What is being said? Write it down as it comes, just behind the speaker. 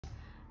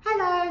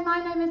Hello, my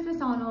name is Miss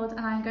Arnold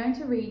and I'm going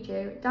to read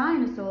you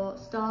Dinosaur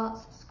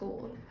Starts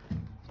School.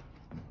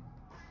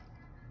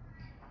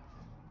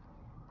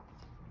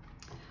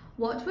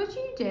 What would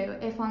you do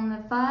if on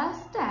the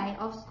first day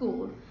of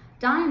school,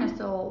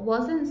 Dinosaur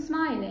wasn't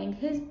smiling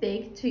his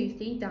big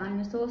toothy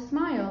dinosaur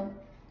smile?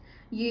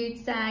 You'd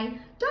say,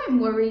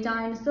 "Don't worry,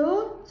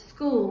 Dinosaur,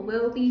 school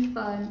will be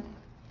fun."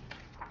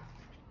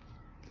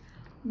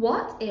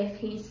 What if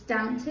he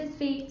stamped his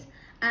feet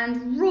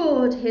and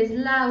roared his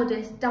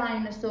loudest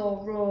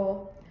dinosaur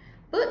roar?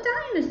 "But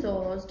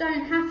dinosaurs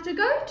don't have to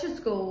go to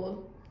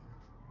school."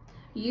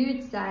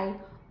 You'd say,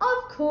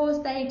 "Of course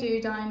they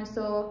do,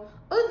 Dinosaur.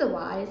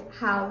 Otherwise,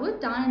 how would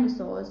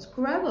dinosaurs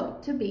grow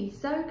up to be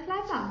so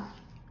clever?"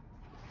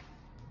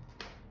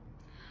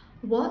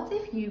 What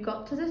if you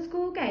got to the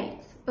school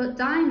gates, but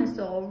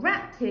Dinosaur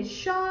wrapped his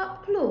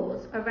sharp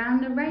claws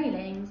around the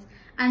railings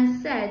and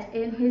said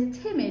in his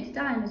timid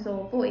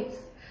dinosaur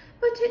voice,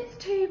 "But it's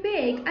too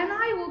big and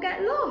I will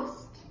get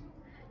lost."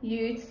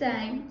 You'd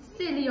say,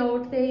 "Silly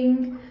old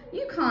thing,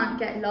 you can't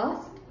get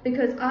lost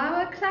because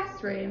our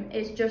classroom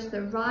is just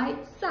the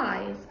right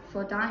size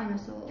for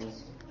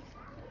dinosaurs."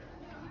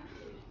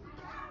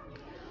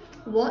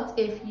 What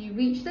if you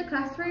reached the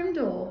classroom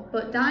door,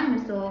 but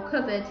Dinosaur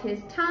covered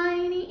his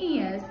tiny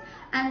ears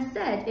and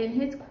said in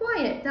his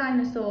quiet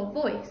dinosaur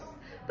voice,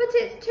 "But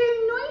it's too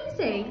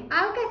noisy,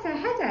 I'll get a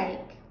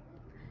headache."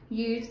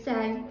 You'd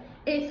say,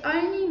 "It's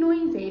only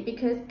noisy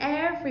because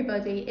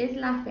everybody is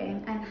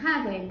laughing and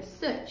having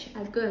such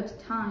a good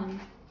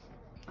time."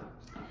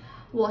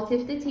 What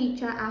if the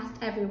teacher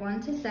asked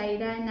everyone to say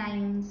their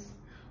names?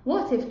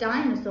 What if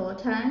Dinosaur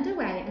turned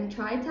away and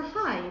tried to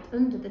hide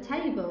under the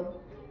table?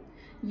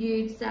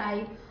 You'd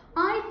say,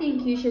 "I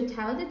think you should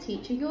tell the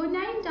teacher your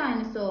name,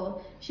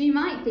 Dinosaur. She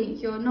might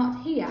think you're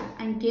not here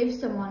and give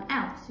someone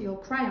else your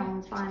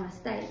crayons by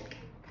mistake."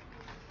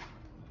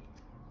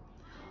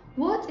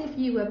 What if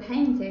you were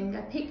painting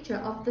a picture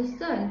of the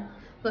sun,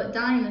 but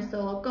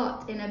Dinosaur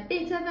got in a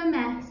bit of a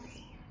mess?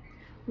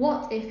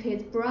 What if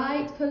his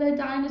bright coloured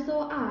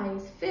dinosaur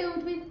eyes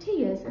filled with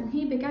tears and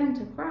he began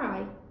to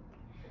cry?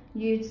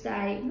 You'd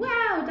say,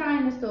 "Wow,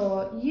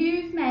 Dinosaur,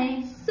 you've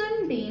made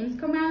sunbeams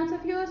come out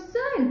of your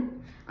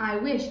sun. I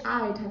wish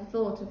I'd have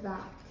thought of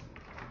that."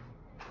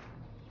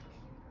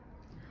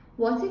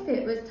 What if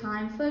it was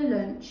time for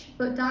lunch,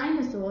 but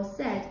Dinosaur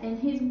said in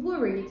his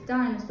worried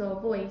dinosaur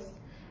voice,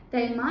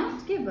 "They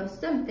might give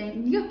us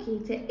something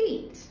yucky to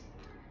eat"?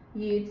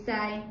 You'd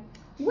say,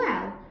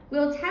 "Well,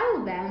 we'll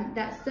tell them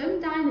that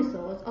some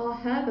dinosaurs are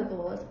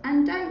herbivores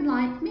and don't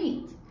like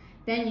meat.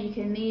 Then you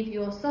can leave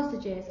your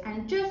sausages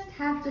and just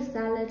have the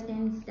salad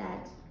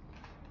instead."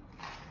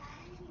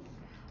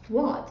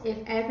 What if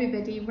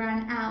everybody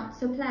ran out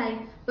to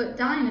play, but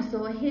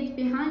Dinosaur hid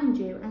behind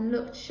you and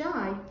looked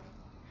shy?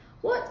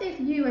 What if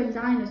you and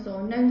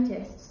Dinosaur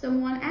noticed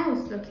someone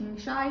else looking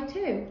shy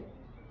too?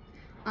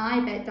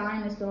 I bet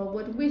Dinosaur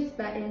would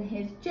whisper in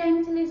his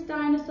gentlest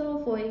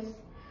dinosaur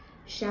voice,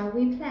 "Shall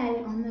we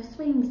play on the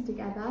swings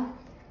together?"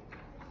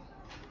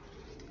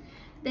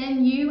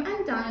 Then you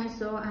and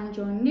Dinosaur and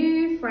your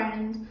new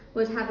friend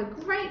would have a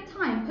great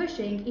time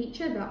pushing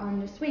each other on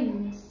the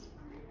swings.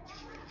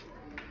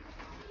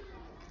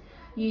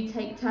 You'd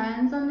take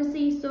turns on the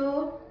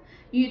seesaw.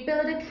 You'd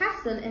build a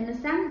castle in the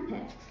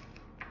sandpit.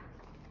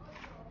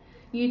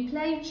 You'd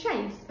play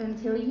chase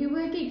until you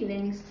were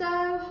giggling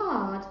so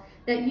hard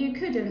that you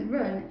couldn't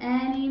run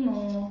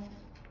anymore.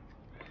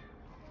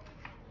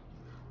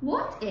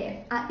 What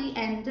if at the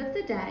end of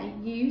the day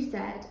you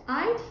said,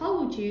 "I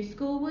told you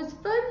school was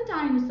fun,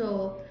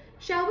 Dinosaur.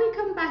 Shall we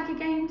come back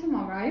again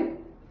tomorrow?"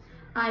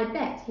 I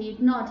bet he'd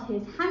nod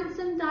his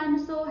handsome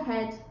dinosaur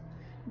head.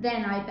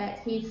 Then I bet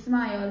he'd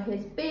smile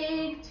his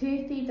big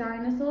toothy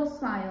dinosaur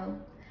smile.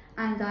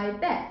 And I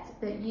bet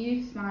that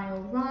you'd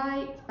smile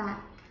right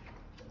back.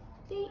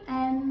 The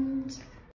end.